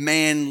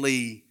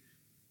 manly,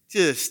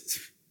 just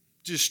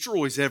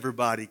destroys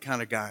everybody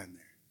kind of guy in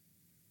there.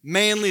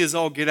 Manly as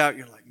all get out,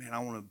 you're like, man, I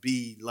want to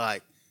be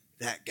like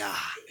that guy.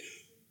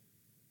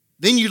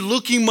 Then you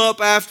look him up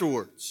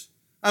afterwards.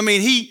 I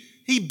mean,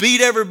 he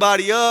beat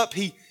everybody up.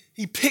 He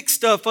picked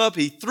stuff up.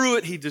 He threw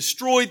it. He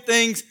destroyed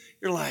things.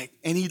 You're like,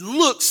 and he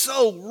looks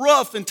so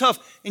rough and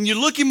tough. And you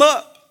look him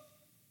up.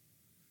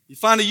 You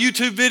find a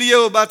YouTube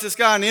video about this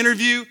guy, an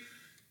interview,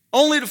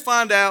 only to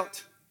find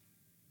out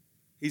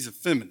he's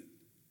effeminate.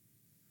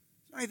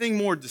 Is there anything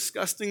more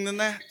disgusting than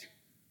that?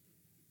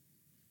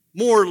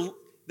 More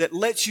that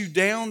lets you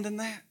down than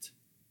that?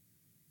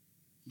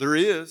 There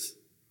is.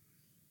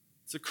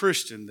 It's a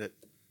Christian that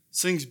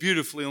sings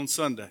beautifully on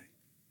Sunday,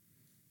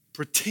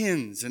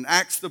 pretends and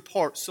acts the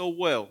part so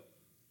well,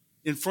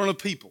 in front of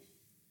people,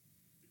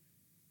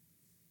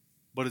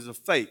 but is a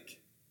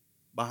fake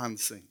behind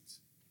the scenes.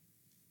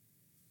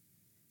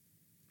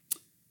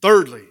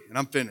 Thirdly, and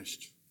I'm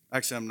finished.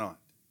 Actually, I'm not.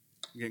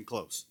 I'm getting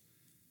close.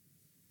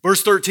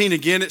 Verse 13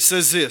 again, it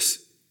says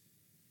this.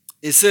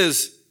 It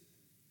says,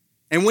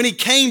 and when he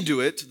came to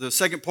it, the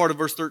second part of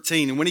verse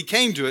 13, and when he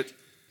came to it,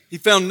 he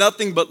found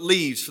nothing but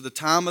leaves, for the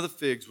time of the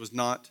figs was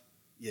not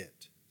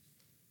yet.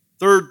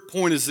 Third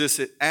point is this,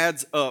 it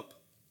adds up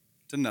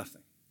to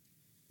nothing.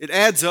 It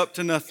adds up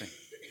to nothing.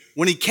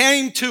 When he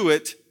came to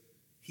it,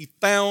 he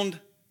found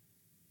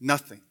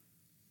nothing.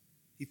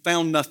 He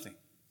found nothing.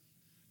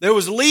 There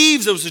was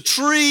leaves, there was a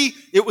tree,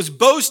 it was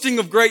boasting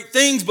of great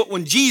things, but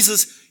when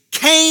Jesus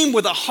came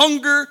with a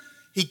hunger,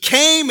 he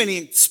came and he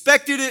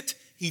inspected it,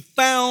 he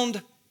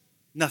found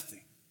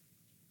nothing.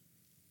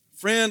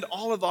 Friend,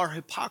 all of our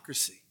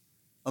hypocrisy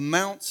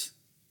amounts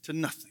to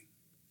nothing.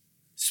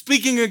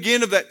 Speaking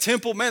again of that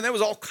temple, man, there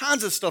was all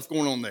kinds of stuff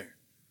going on there.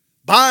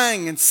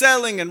 Buying and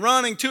selling and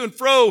running to and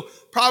fro,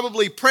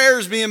 probably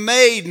prayers being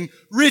made and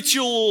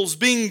rituals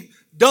being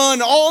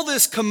done, all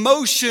this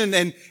commotion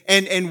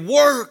and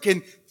work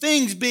and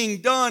things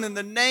being done in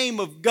the name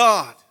of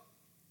God.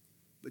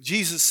 But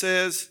Jesus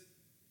says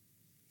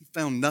he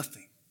found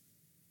nothing.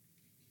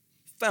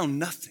 He found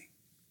nothing.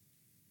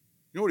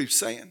 You know what he was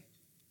saying?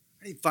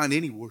 I didn't find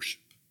any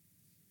worship.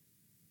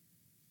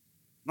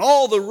 And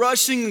all the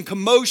rushing and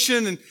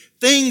commotion and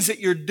things that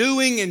you're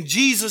doing in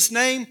Jesus'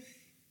 name,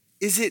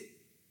 is it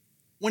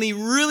when he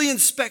really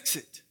inspects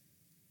it,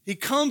 he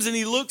comes and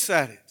he looks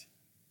at it.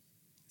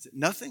 Is it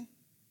nothing?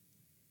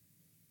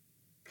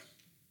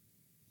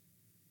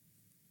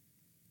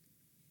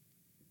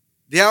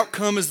 The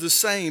outcome is the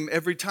same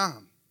every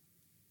time.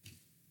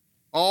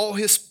 All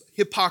his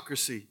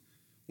hypocrisy,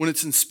 when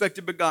it's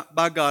inspected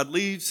by God,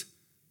 leaves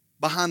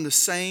behind the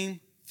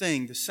same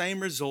thing, the same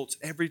results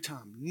every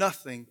time.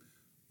 Nothing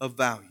of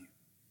value,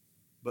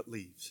 but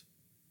leaves.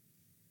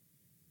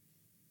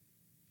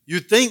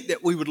 You'd think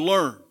that we would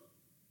learn.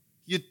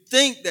 You'd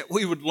think that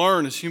we would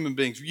learn as human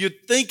beings.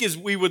 You'd think as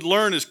we would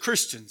learn as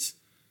Christians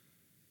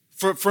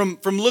from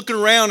looking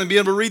around and being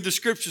able to read the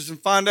scriptures and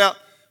find out.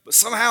 But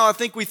somehow I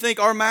think we think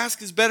our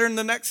mask is better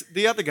than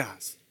the other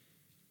guys.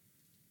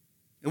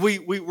 And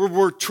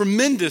we're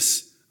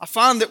tremendous. I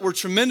find that we're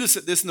tremendous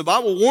at this, and the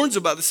Bible warns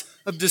about this,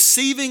 of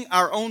deceiving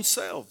our own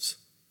selves.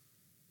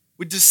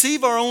 We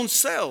deceive our own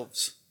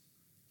selves.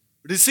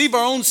 We deceive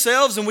our own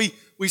selves, and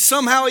we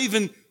somehow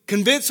even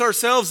convince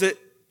ourselves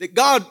that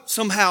God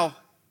somehow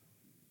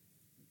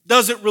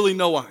doesn't really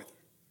know either.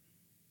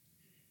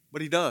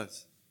 But he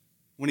does.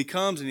 When he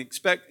comes and he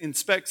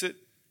inspects it,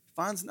 he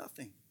finds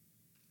nothing.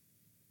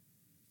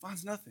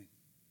 Finds nothing.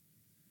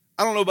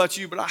 I don't know about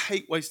you, but I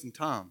hate wasting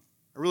time.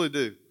 I really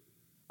do.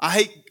 I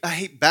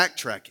hate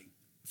backtracking.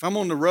 If I'm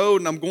on the road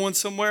and I'm going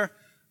somewhere,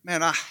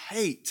 man, I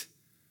hate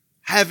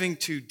having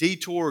to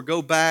detour or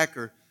go back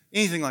or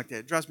anything like that.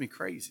 It drives me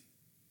crazy.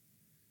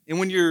 And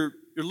when you're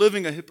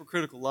living a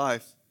hypocritical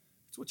life,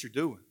 that's what you're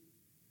doing.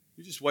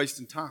 You're just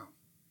wasting time,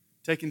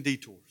 taking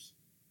detours.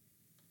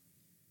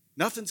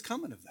 Nothing's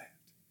coming of that.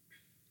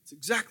 It's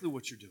exactly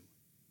what you're doing.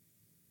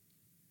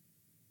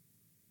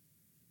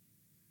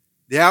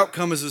 The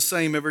outcome is the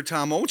same every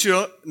time. I want you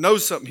to know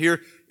something here.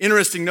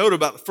 Interesting note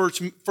about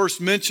the first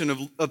mention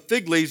of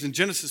fig leaves in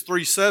Genesis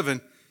 3:7.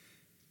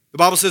 The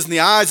Bible says, in the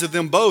eyes of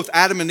them both,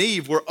 Adam and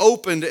Eve, were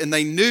opened and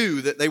they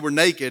knew that they were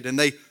naked, and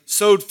they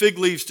sewed fig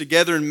leaves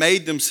together and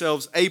made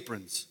themselves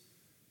aprons.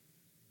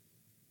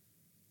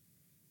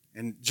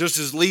 And just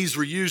as leaves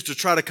were used to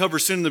try to cover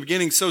sin in the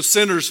beginning, so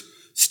sinners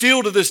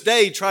still to this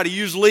day try to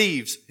use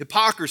leaves,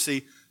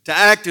 hypocrisy, to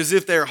act as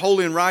if they are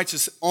holy and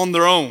righteous on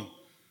their own.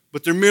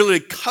 But they're merely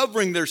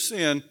covering their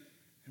sin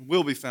and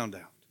will be found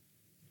out.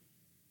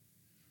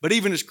 But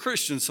even as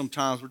Christians,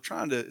 sometimes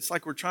it's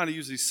like we're trying to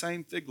use these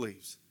same fig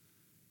leaves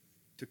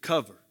to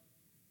cover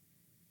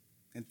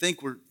and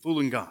think we're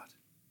fooling God.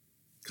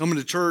 Coming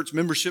to church,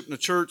 membership in the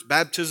church,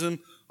 baptism,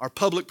 our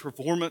public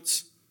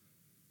performance.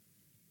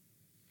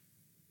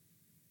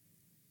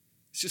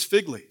 It's just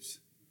fig leaves.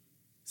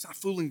 It's not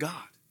fooling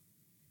God.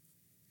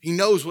 He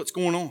knows what's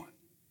going on.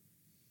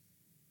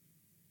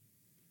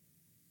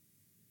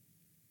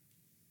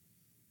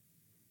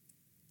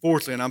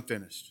 Fourthly, and I'm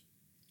finished,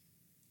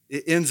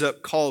 it ends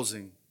up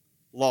causing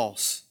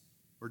loss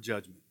or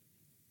judgment.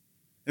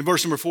 In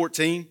verse number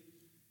 14,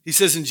 he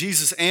says, and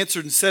Jesus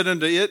answered and said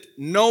unto it,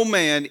 no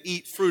man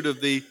eat fruit of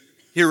thee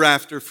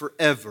hereafter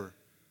forever.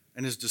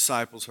 And his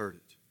disciples heard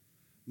it.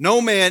 No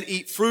man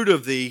eat fruit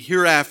of thee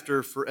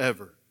hereafter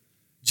forever.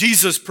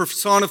 Jesus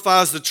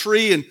personifies the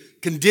tree and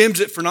condemns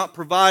it for not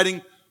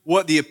providing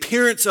what the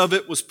appearance of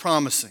it was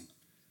promising.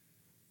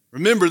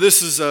 Remember,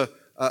 this is a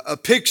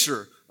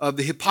picture of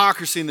the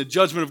hypocrisy and the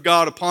judgment of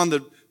God upon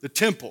the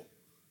temple,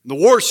 the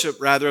worship,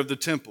 rather, of the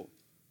temple.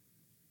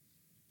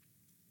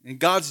 And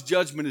God's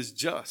judgment is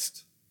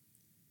just.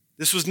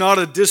 This was not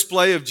a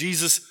display of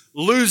Jesus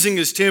losing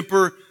his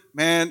temper,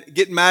 man,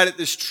 getting mad at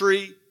this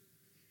tree.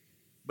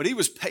 But he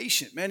was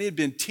patient, man. He had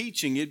been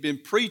teaching, he had been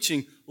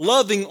preaching,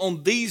 loving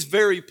on these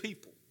very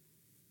people.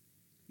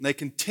 and they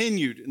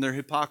continued in their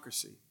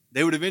hypocrisy,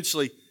 they would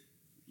eventually,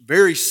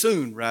 very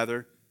soon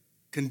rather,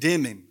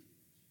 condemn him,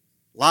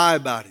 lie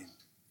about him,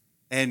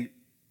 and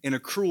in a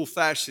cruel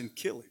fashion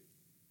kill him.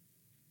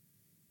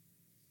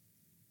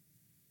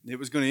 It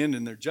was going to end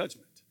in their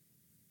judgment.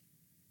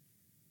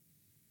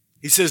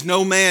 He says,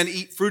 no man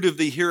eat fruit of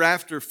thee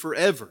hereafter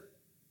forever.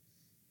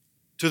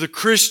 To the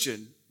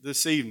Christian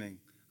this evening,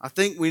 I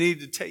think we need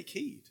to take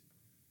heed.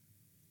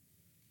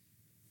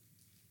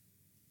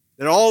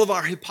 That all of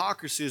our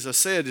hypocrisy, as I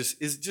said,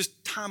 is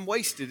just time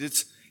wasted.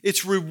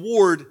 It's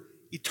reward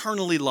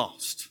eternally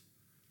lost.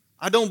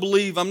 I'm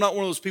not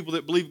one of those people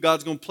that believe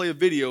God's going to play a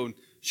video and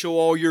show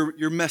all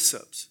your mess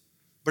ups.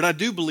 But I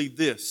do believe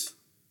this.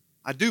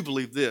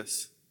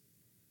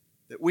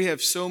 That we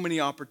have so many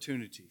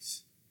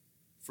opportunities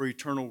for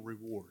eternal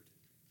reward.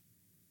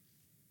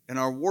 And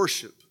our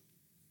worship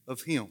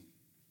of Him,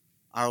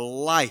 our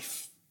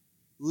life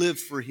lived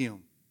for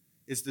Him,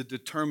 is the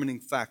determining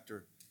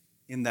factor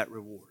in that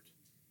reward.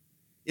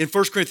 In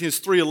 1 Corinthians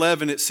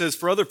 3:11, it says,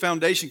 for other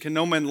foundation can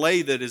no man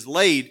lay that is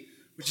laid,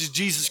 which is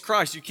Jesus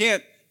Christ. You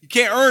can't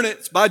earn it.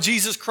 It's by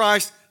Jesus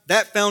Christ.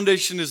 That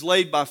foundation is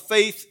laid by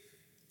faith,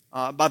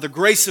 by the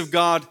grace of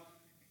God.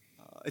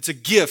 It's a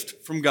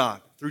gift from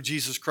God through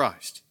Jesus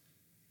Christ.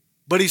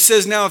 But he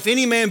says, now if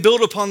any man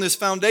build upon this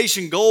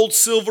foundation gold,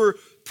 silver,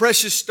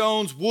 precious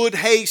stones, wood,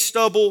 hay,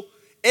 stubble,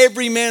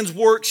 every man's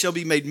work shall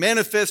be made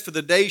manifest, for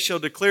the day shall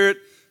declare it,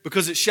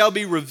 because it shall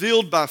be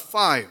revealed by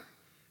fire.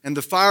 And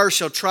the fire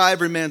shall try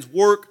every man's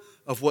work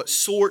of what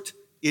sort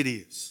it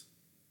is.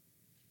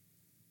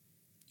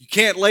 You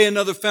can't lay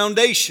another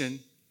foundation,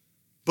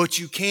 but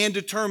you can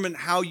determine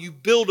how you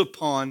build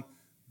upon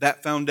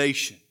that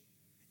foundation.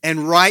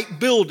 And right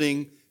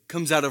building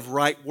comes out of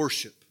right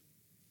worship.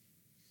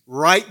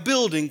 Right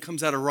building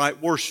comes out of right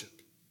worship.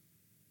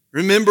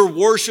 Remember,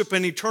 worship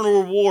and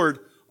eternal reward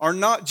are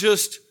not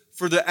just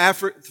for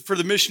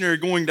the missionary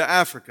going to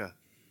Africa,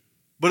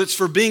 but it's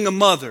for being a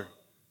mother.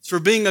 It's for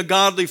being a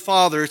godly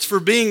father. It's for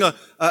being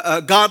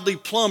a godly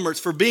plumber. It's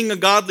for being a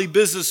godly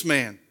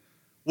businessman.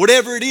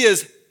 Whatever it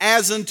is,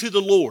 as unto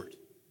the Lord.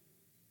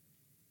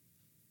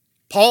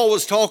 Paul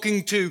was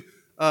talking to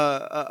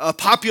a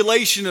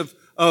population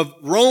of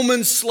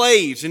Roman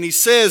slaves, and he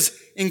says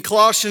in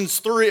Colossians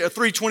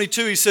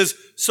 3:22, he says,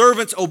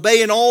 servants,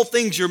 obey in all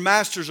things your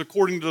masters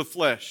according to the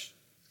flesh.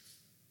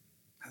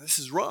 Now, this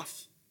is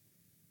rough.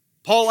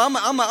 Paul,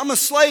 I'm a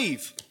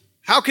slave.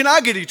 How can I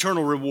get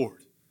eternal reward?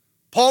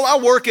 Paul, I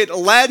work at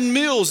Aladdin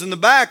Mills in the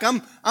back.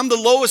 I'm the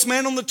lowest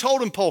man on the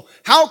totem pole.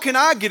 How can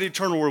I get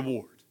eternal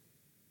reward?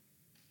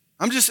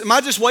 Am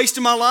I just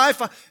wasting my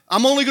life?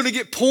 I'm only going to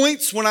get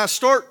points when I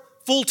start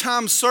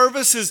full-time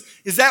service.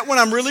 Is that when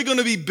I'm really going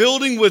to be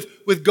building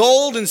with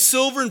gold and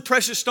silver and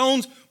precious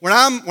stones? When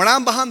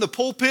I'm behind the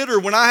pulpit, or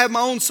when I have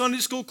my own Sunday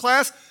school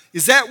class?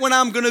 Is that when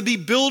I'm going to be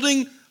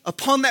building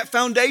upon that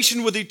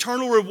foundation with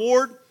eternal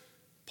reward?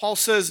 Paul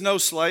says, no,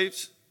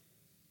 slaves.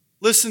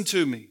 Listen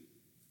to me.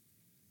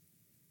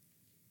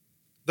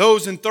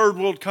 Those in third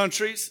world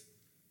countries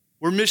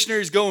where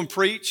missionaries go and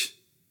preach,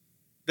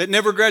 that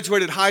never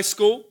graduated high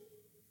school,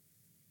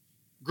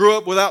 grew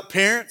up without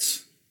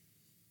parents,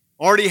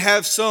 already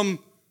have some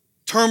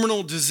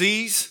terminal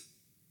disease,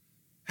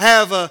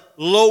 have a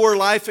lower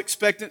life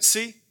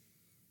expectancy,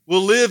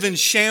 will live in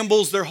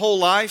shambles their whole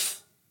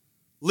life,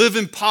 live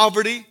in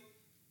poverty.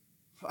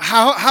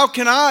 How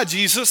can I,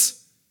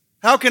 Jesus?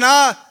 How can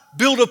I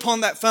build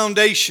upon that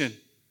foundation?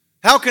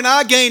 How can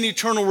I gain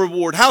eternal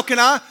reward? How can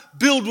I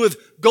build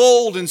with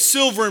gold and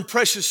silver and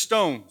precious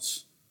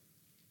stones?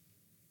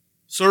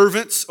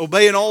 Servants,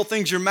 obey in all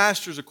things your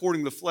masters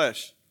according to the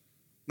flesh,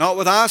 not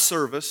with eye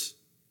service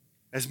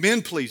as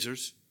men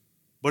pleasers,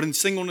 but in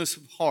singleness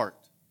of heart,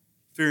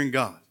 fearing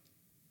God.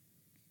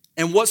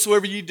 And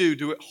whatsoever ye do,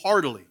 do it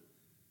heartily,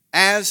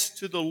 as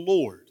to the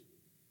Lord,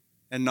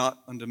 and not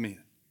unto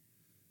men.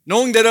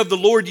 Knowing that of the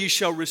Lord ye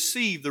shall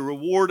receive the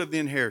reward of the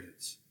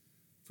inheritance,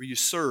 for you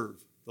serve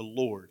the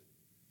Lord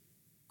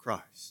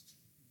Christ.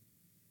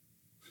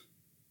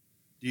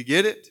 Do you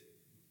get it?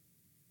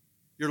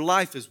 Your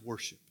life is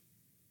worship.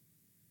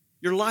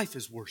 Your life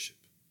is worship.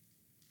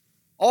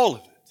 All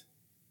of it.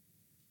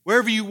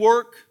 Wherever you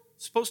work,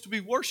 it's supposed to be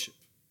worship.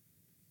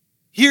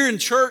 Here in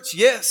church,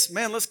 yes,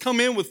 man, let's come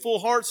in with full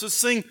hearts. Let's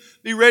sing,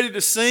 be ready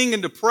to sing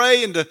and to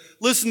pray and to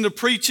listen to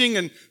preaching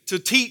and to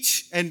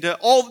teach and to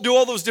do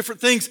all those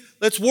different things.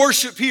 Let's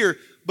worship here.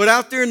 But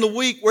out there in the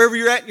week, wherever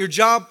you're at in your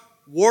job,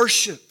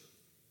 worship.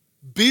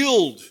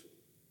 Build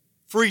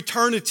for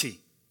eternity.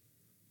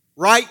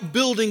 Right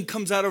building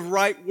comes out of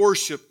right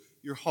worship,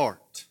 your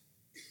heart.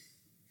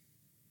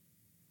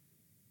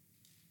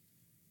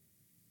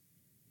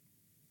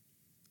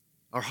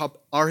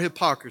 Our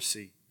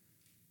hypocrisy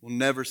will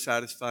never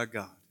satisfy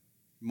God.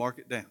 Mark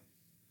it down.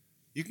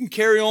 You can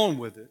carry on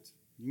with it.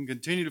 You can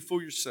continue to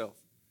fool yourself,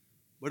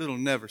 but it'll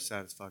never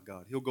satisfy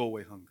God. He'll go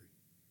away hungry.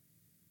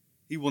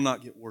 He will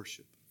not get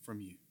worship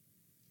from you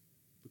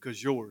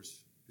because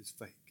yours is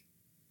fake.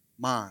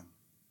 Mine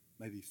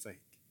may be fake.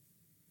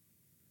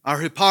 Our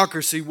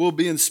hypocrisy will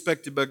be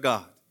inspected by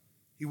God.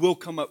 He will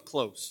come up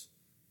close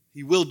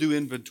He will do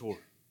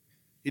inventory.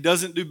 He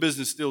doesn't do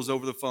business deals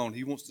over the phone.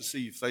 He wants to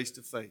see you face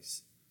to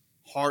face,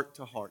 heart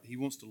to heart. He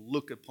wants to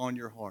look upon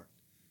your heart,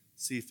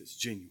 see if it's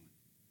genuine.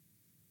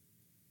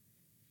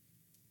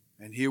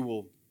 And He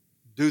will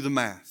do the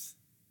math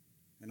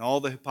and all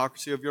the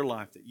hypocrisy of your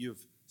life that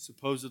you've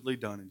supposedly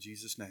done in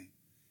Jesus' name.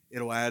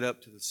 It'll add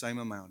up to the same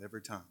amount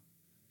every time.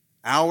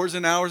 Hours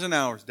and hours and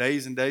hours,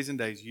 days and days and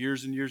days,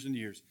 years and years and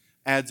years,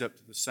 adds up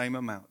to the same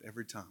amount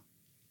every time.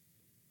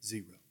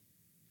 Zero.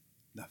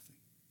 Nothing.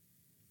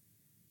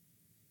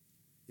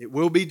 It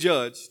will be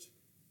judged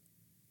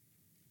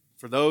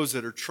for those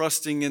that are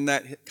trusting in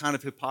that kind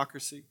of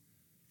hypocrisy.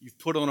 You've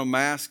put on a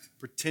mask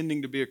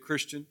pretending to be a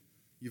Christian.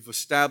 You've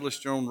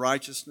established your own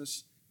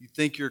righteousness. You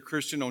think you're a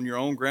Christian on your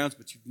own grounds,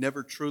 but you've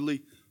never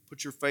truly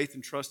put your faith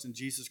and trust in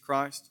Jesus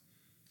Christ.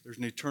 There's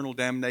an eternal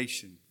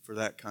damnation for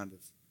that kind of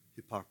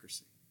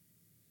hypocrisy.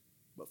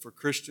 But for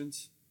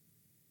Christians,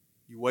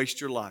 you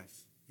waste your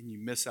life and you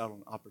miss out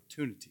on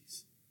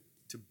opportunities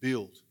to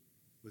build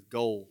with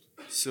gold,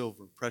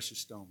 silver, precious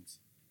stones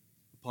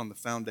upon the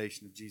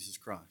foundation of Jesus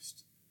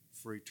Christ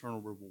for eternal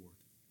reward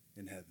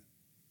in heaven.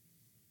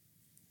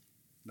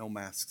 No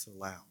masks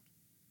allowed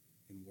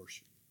in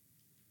worship.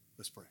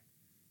 Let's pray.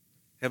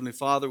 Heavenly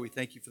Father, we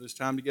thank you for this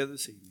time together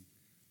this evening.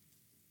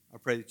 I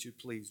pray that you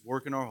please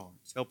work in our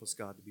hearts. Help us,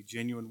 God, to be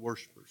genuine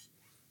worshipers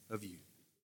of you.